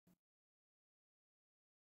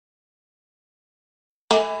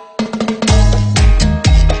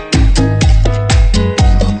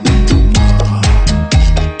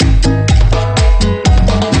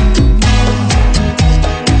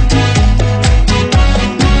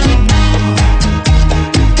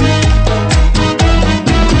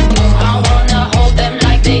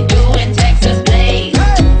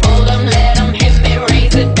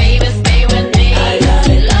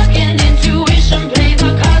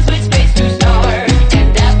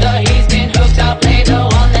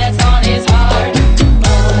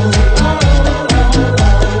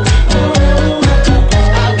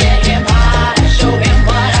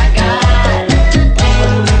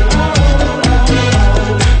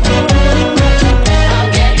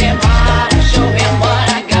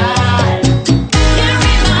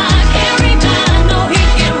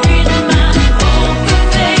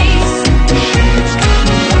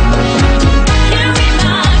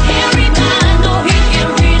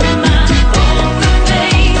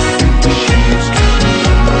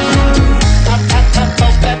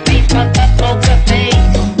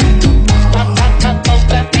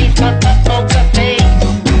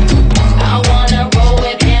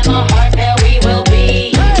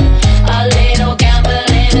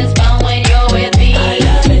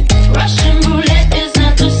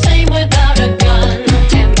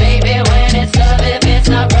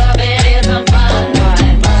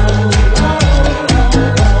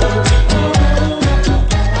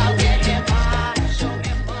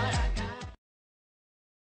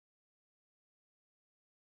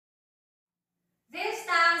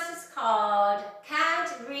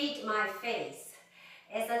pace.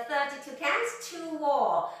 It's a 32 counts, 2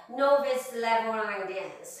 wall, novice level line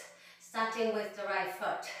dance. Starting with the right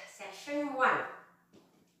foot. Section 1.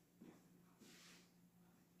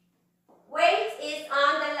 Weight is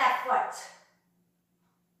on the left foot.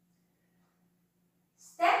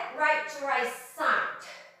 Step right to right side.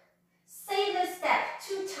 Sailor step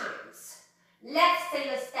 2 times. Left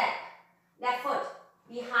sailor step. Left foot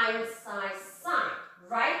behind side side.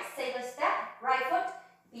 Right sailor step. Right foot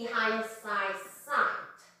behind side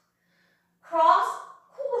side. Cross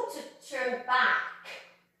quarter turn back.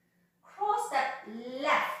 Cross step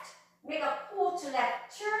left. Make a quarter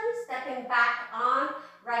left turn. Stepping back on.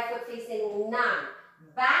 Right foot facing 9.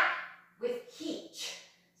 Back with hitch.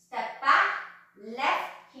 Step back.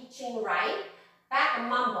 Left hitching right. Back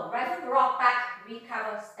mumble. Right foot rock back.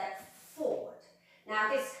 Recover. Step forward. Now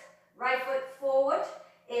this right foot forward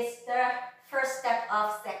is the first step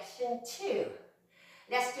of section 2.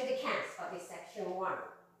 Let's do the counts for this section 1.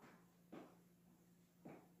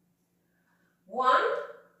 1,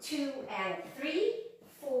 2 and 3,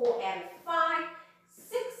 4 and 5,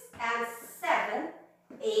 6 and 7,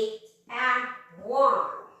 8 and 1.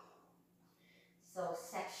 So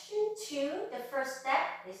section 2, the first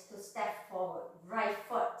step is to step forward, right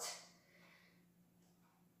foot.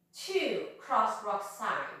 2, cross rock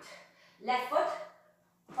side. Left foot,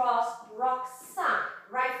 cross rock side.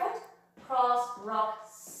 Right foot, cross rock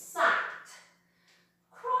side.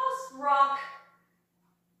 Cross rock,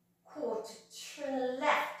 quarter turn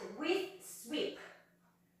left with sweep.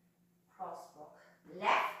 Cross rock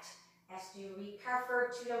left. As you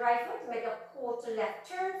recover to the right foot, make a quarter left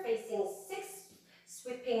turn facing 6,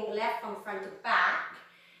 sweeping left from front to back.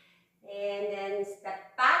 And then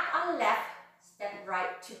step back on left, step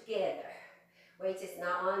right together. Weight is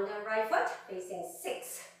now on the right foot, facing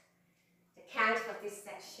 6. The count for this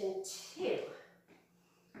section 2.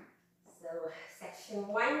 So section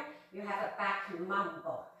 1, you have a back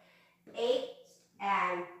mumble. 8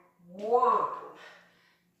 and 1,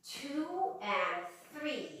 2 and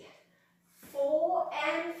 3, 4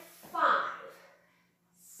 and 5,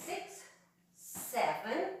 6,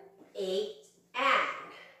 7, 8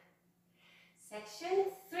 and. Section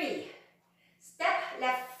 3. Step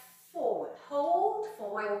left forward. Hold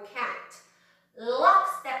for 1 count. Lock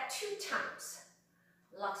step 2 times.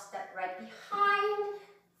 Lock step right behind.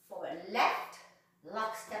 Forward left.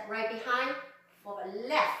 Lock step right behind. Forward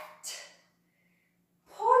left.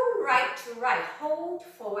 Point right to right. Hold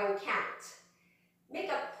for 1 count. Make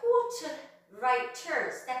a quarter right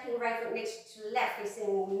turn. Stepping right foot next to left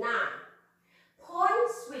facing 9. Point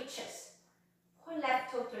switches. Point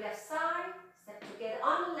left toe to left side. Step together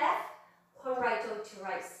on left. Point right toe to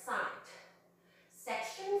right side.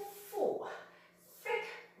 Section 4. Flick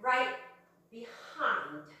right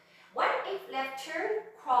behind. 1/8 left turn.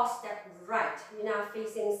 Cross step right. You're now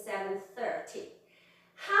facing 730.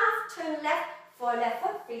 Half turn left for left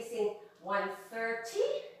foot facing 130.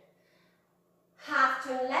 Half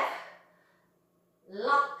turn left.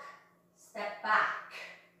 Lock. Step back.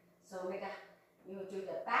 So you do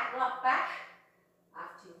the back lock back.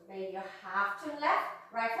 After you've made your half turn left,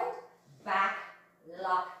 right foot, back,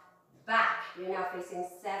 lock, back. You're now facing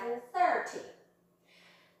 730.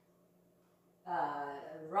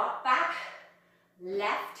 Rock back,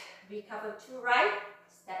 left, recover to right,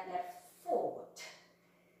 step left forward.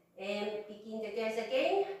 And begin the dance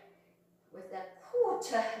again with a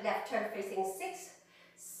quarter left turn facing 6,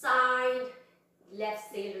 side,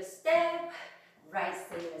 left sailor step, right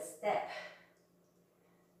sailor step.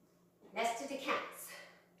 Let's do the counts.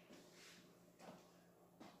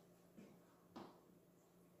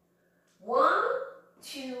 1,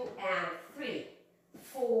 2 and 3,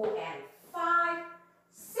 4 and 5,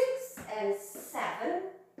 6 and 7,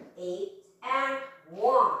 8 and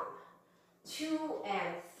 1. 2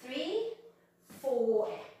 and 3, 4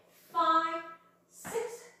 and 5,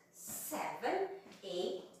 6, 7,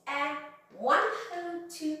 8 and 1. Hold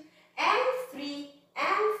 2 and 3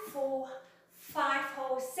 and 4, 5,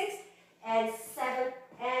 hold 6 and